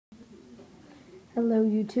Hello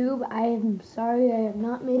YouTube, I am sorry I have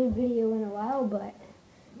not made a video in a while, but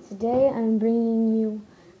today I'm bringing you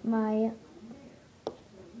my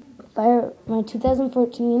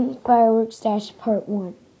 2014 Firework Stash Part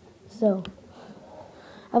 1. So,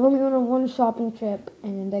 I've only went on one shopping trip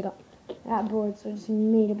and I got that bored, so I just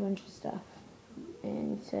made a bunch of stuff.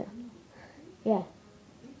 And yeah,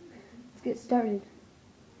 let's get started.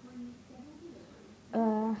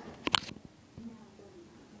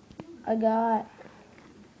 I got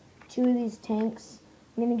 2 of these tanks.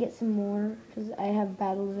 I'm going to get some more because I have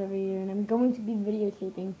battles every year, and I'm going to be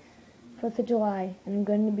videotaping 4th of July, and I'm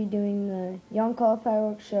going to be doing the Yonkala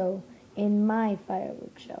Fireworks Show in my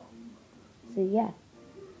fireworks show. So yeah.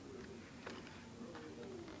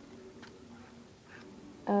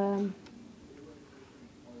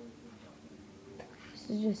 This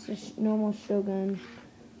is just a normal Shogun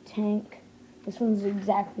tank. This one's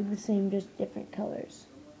exactly the same, just different colors.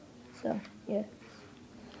 So yeah.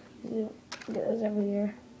 Get those every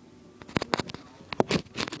year.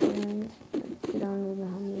 And let's get on to the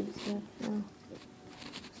homemade stuff now.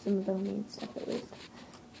 Some of the homemade stuff at least.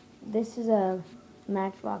 This is a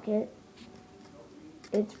match rocket.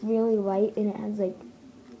 It's really light and it has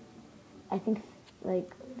I think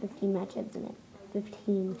 15 match heads in it.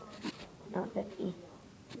 15, not 50.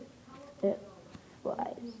 It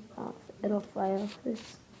flies off. It'll fly off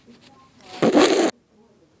this.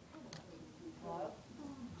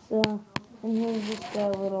 So, and here's just a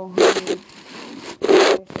little homemade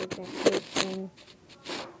thing.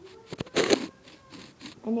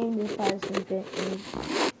 I named it Fire Snippet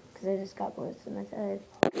because I just got bored, so I said,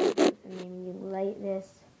 and then you light this.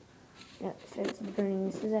 Yep, starts burning.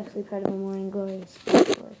 This is actually part of a Morning Glory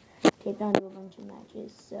sparkler taped onto a bunch of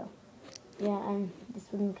matches. So, yeah, and this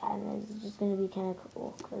one is just going to be kind of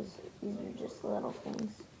cool because these are just little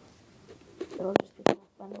things. It'll just be kind of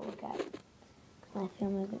fun to look at. My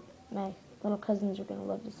family, my little cousins are going to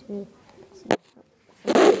love to see some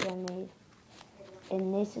things I made.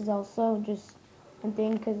 And this is also just one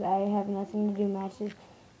thing because I have nothing to do matches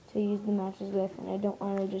to use the matches with, and I don't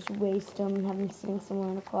want to just waste them and have them sitting somewhere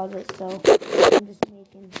in a closet, so I'm just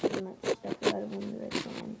making as much stuff out of them as I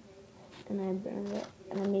can. And I burned it,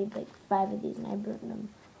 and I made 5 of these, and I burned them.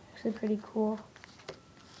 Actually pretty cool.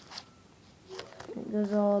 It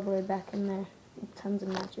goes all the way back in there, with tons of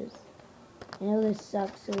matches. I know this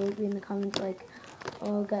sucks, so leave me in the comments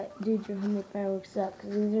oh, dude, your homemade fireworks suck,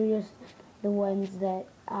 because these are just the ones that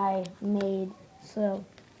I made, so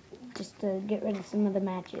just to get rid of some of the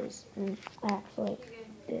matches, and I actually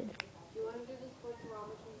did.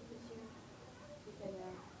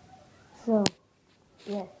 So,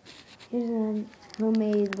 yeah, here's a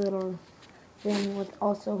homemade little thing with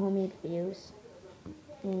also homemade views,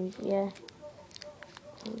 and yeah,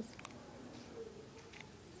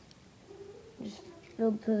 just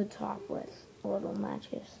filled to the top with little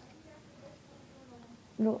matches.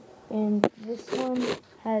 And this one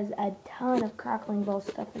has a ton of crackling ball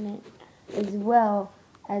stuff in it, as well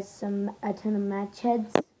as a ton of match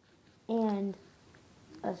heads and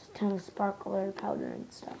a ton of sparkler powder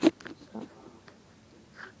and stuff. So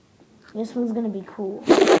this one's gonna be cool.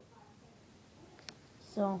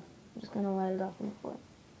 So I'm just gonna light it off in the floor.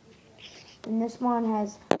 And this one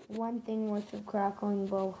has one thing worth of crackling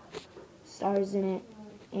ball stars in it,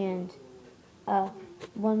 and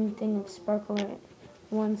one thing of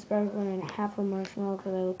one sparkler and half a marshmallow,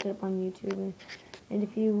 because I looked it up on YouTube. And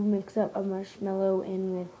if you mix up a marshmallow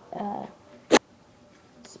in with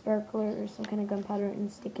sparkler or some kind of gunpowder and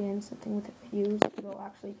stick it in something with a fuse, it'll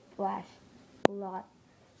actually flash a lot.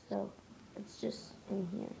 So it's just in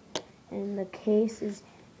here. And the case is,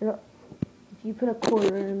 if you put a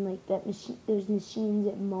quarter in that machine, there's machines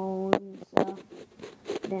at malls and stuff.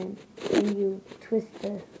 Then when you twist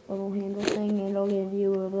the little handle thing, it'll give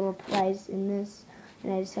you a little prize in this.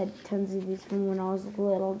 And I just had tons of these from when I was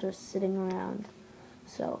little, just sitting around.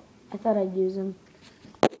 So I thought I'd use them.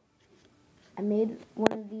 I made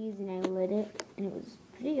one of these and I lit it, and it was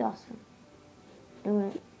pretty awesome. It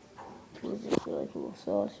was just really cool.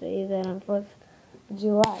 So I'll show you that on 4th of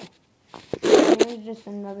July. And here's just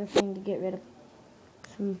another thing to get rid of.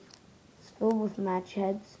 It's filled with match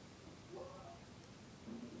heads.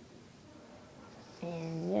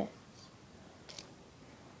 And yeah.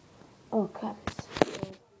 Oh crap.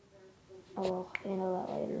 I will handle that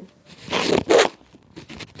later.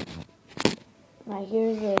 Now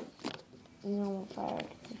here's a normal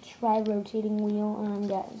firework. It's a tri-rotating wheel, and I'm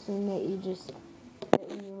guessing that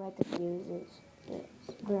when you light the fuses, it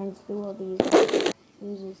burns through all these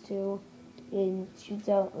fuses too, and shoots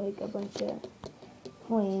out a bunch of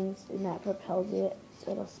flames, and that propels it,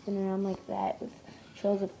 so it'll spin around like that with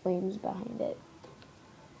trails of flames behind it.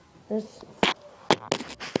 This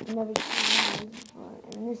I've never seen these before.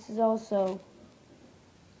 And this is also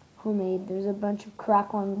homemade. There's a bunch of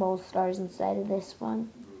crackling ball stars inside of this one.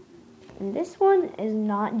 And this one is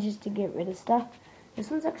not just to get rid of stuff. This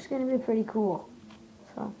one's actually going to be pretty cool.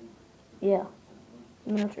 So, yeah.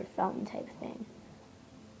 Miniature fountain type thing.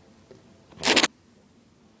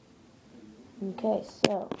 Okay,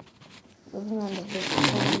 so moving on to this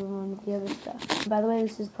one, moving on to the other stuff. By the way,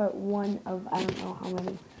 this is part 1 of I don't know how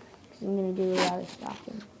many, because I'm going to do a lot of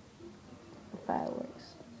stocking. The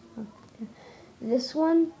fireworks. Okay. This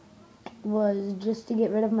one was just to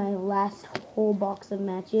get rid of my last whole box of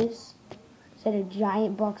matches. It's had a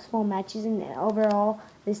giant box full of matches, and overall,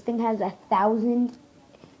 this thing has 1,000,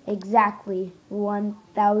 exactly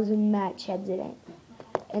 1,000 match heads in it.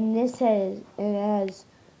 And this has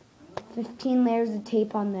 15 layers of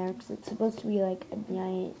tape on there because it's supposed to be like a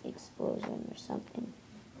giant explosion or something.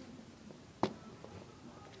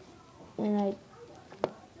 And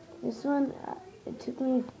this one, it took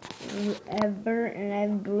me forever, and I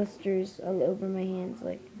have blisters all over my hands.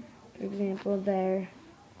 Like, for example, there,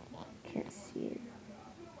 can't see it,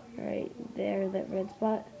 right there, that red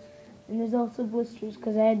spot. And there's also blisters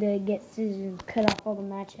because I had to get scissors and cut off all the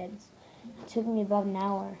match heads. It took me about an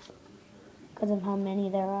hour because of how many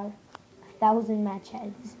there are. 1,000 match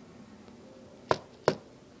heads.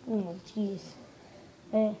 Oh, jeez.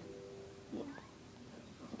 Yeah.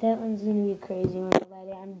 That one's going to be a crazy one.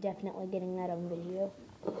 I'm definitely getting that on video.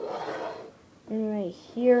 And right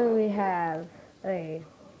here we have a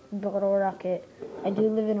bottle rocket. I do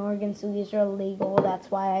live in Oregon, so these are illegal. That's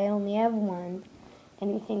why I only have one.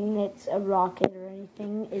 Anything that's a rocket or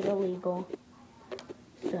anything is illegal.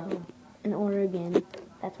 So, in Oregon,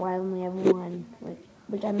 that's why I only have one.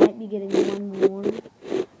 Which I might be getting one more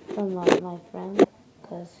from my friend,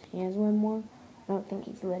 because he has one more. I don't think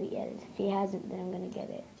he's let it yet. If he hasn't, then I'm going to get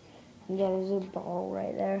it. And yeah, there's a ball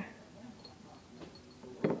right there.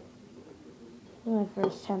 This is my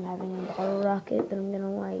first time having a bottle rocket that I'm going to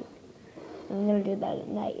light. And I'm going to do that at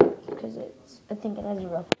night, because I think it has a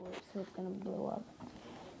rough wood, so it's going to blow up.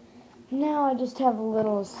 Now I just have a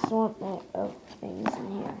little assortment of things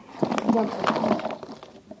in here.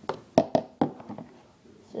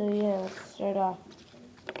 So yeah, let's start off.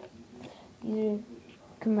 These are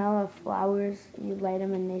camellia flowers. You light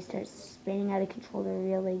them and they start spinning out of control. They're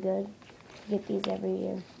really good. You get these every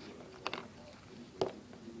year.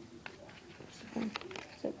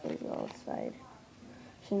 Set those outside.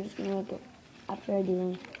 So I'm just gonna make it, after I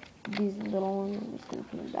do these little ones, I'm just gonna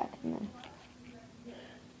put them back in there.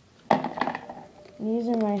 These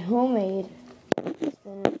are my homemade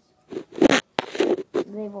spinners.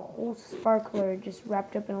 They have a whole sparkler just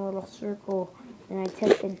wrapped up in a little circle, and I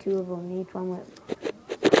tested 2 of them, and each one went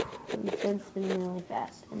and started spinning really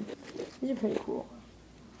fast. And these are pretty cool.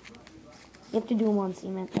 You have to do them on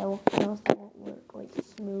cement though, or else they won't work like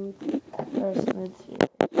smooth or smooth spheres.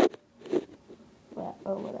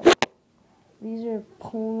 Or whatever. These are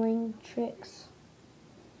polling tricks,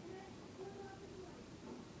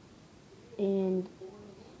 and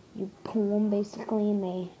you pull them basically, and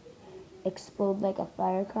they explode like a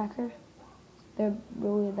firecracker. They're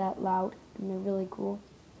really that loud, and they're really cool.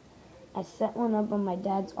 I set one up on my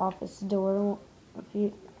dad's office door last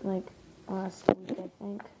week, I think,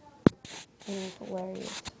 and it was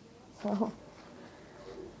hilarious. So,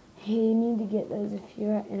 you need to get those if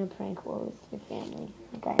you're in a prank war with your family.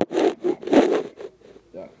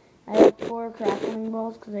 Yeah, I have 4 crackling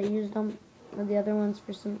balls because I used them, or the other ones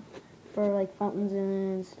for like fountains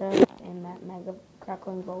and stuff, and that mega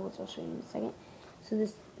crackling ball, which I'll show you in a second. So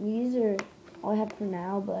these are all I have for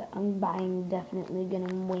now, but I'm definitely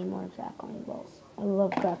getting way more crackling balls. I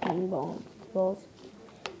love crackling balls.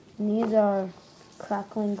 And these are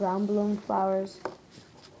crackling ground bloom flowers.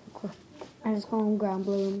 I just call them ground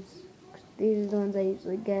blooms. These are the ones I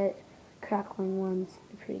usually get. Crackling ones,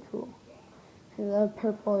 they're pretty cool. They have a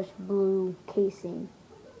purplish blue casing.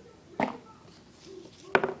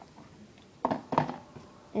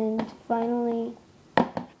 And finally,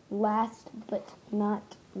 last but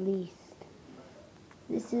not least,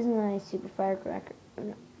 this is my super firecracker.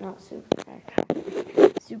 No, not super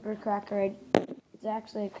firecracker. Super cracker. It's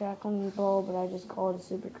actually a crackling ball, but I just call it a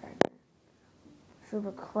super cracker.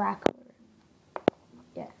 Super crackler.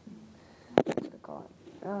 Yeah, that's what I call it.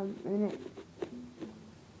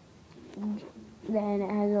 And then it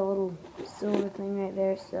has a little silver thing right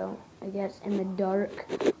there, so I guess in the dark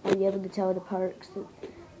I'll be able to tell it apart, because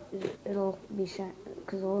it'll be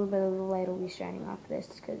because a little bit of the light will be shining off this,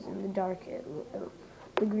 because in the dark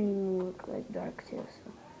the green will look like dark too.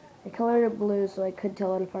 So I colored it blue so I could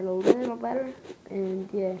tell it apart a little better, and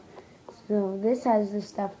yeah, So this has the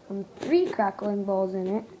stuff from 3 crackling balls in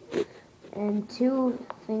it, and 2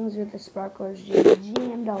 things with the sparklers just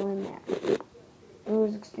jammed all in there. It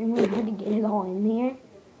was extremely hard to get it all in here,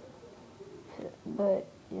 but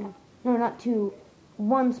yeah, no, not 2,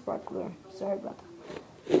 1 sparkler. Sorry about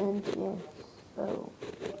that. And yeah, so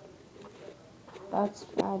that's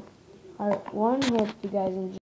bad. Alright, hope you guys enjoy.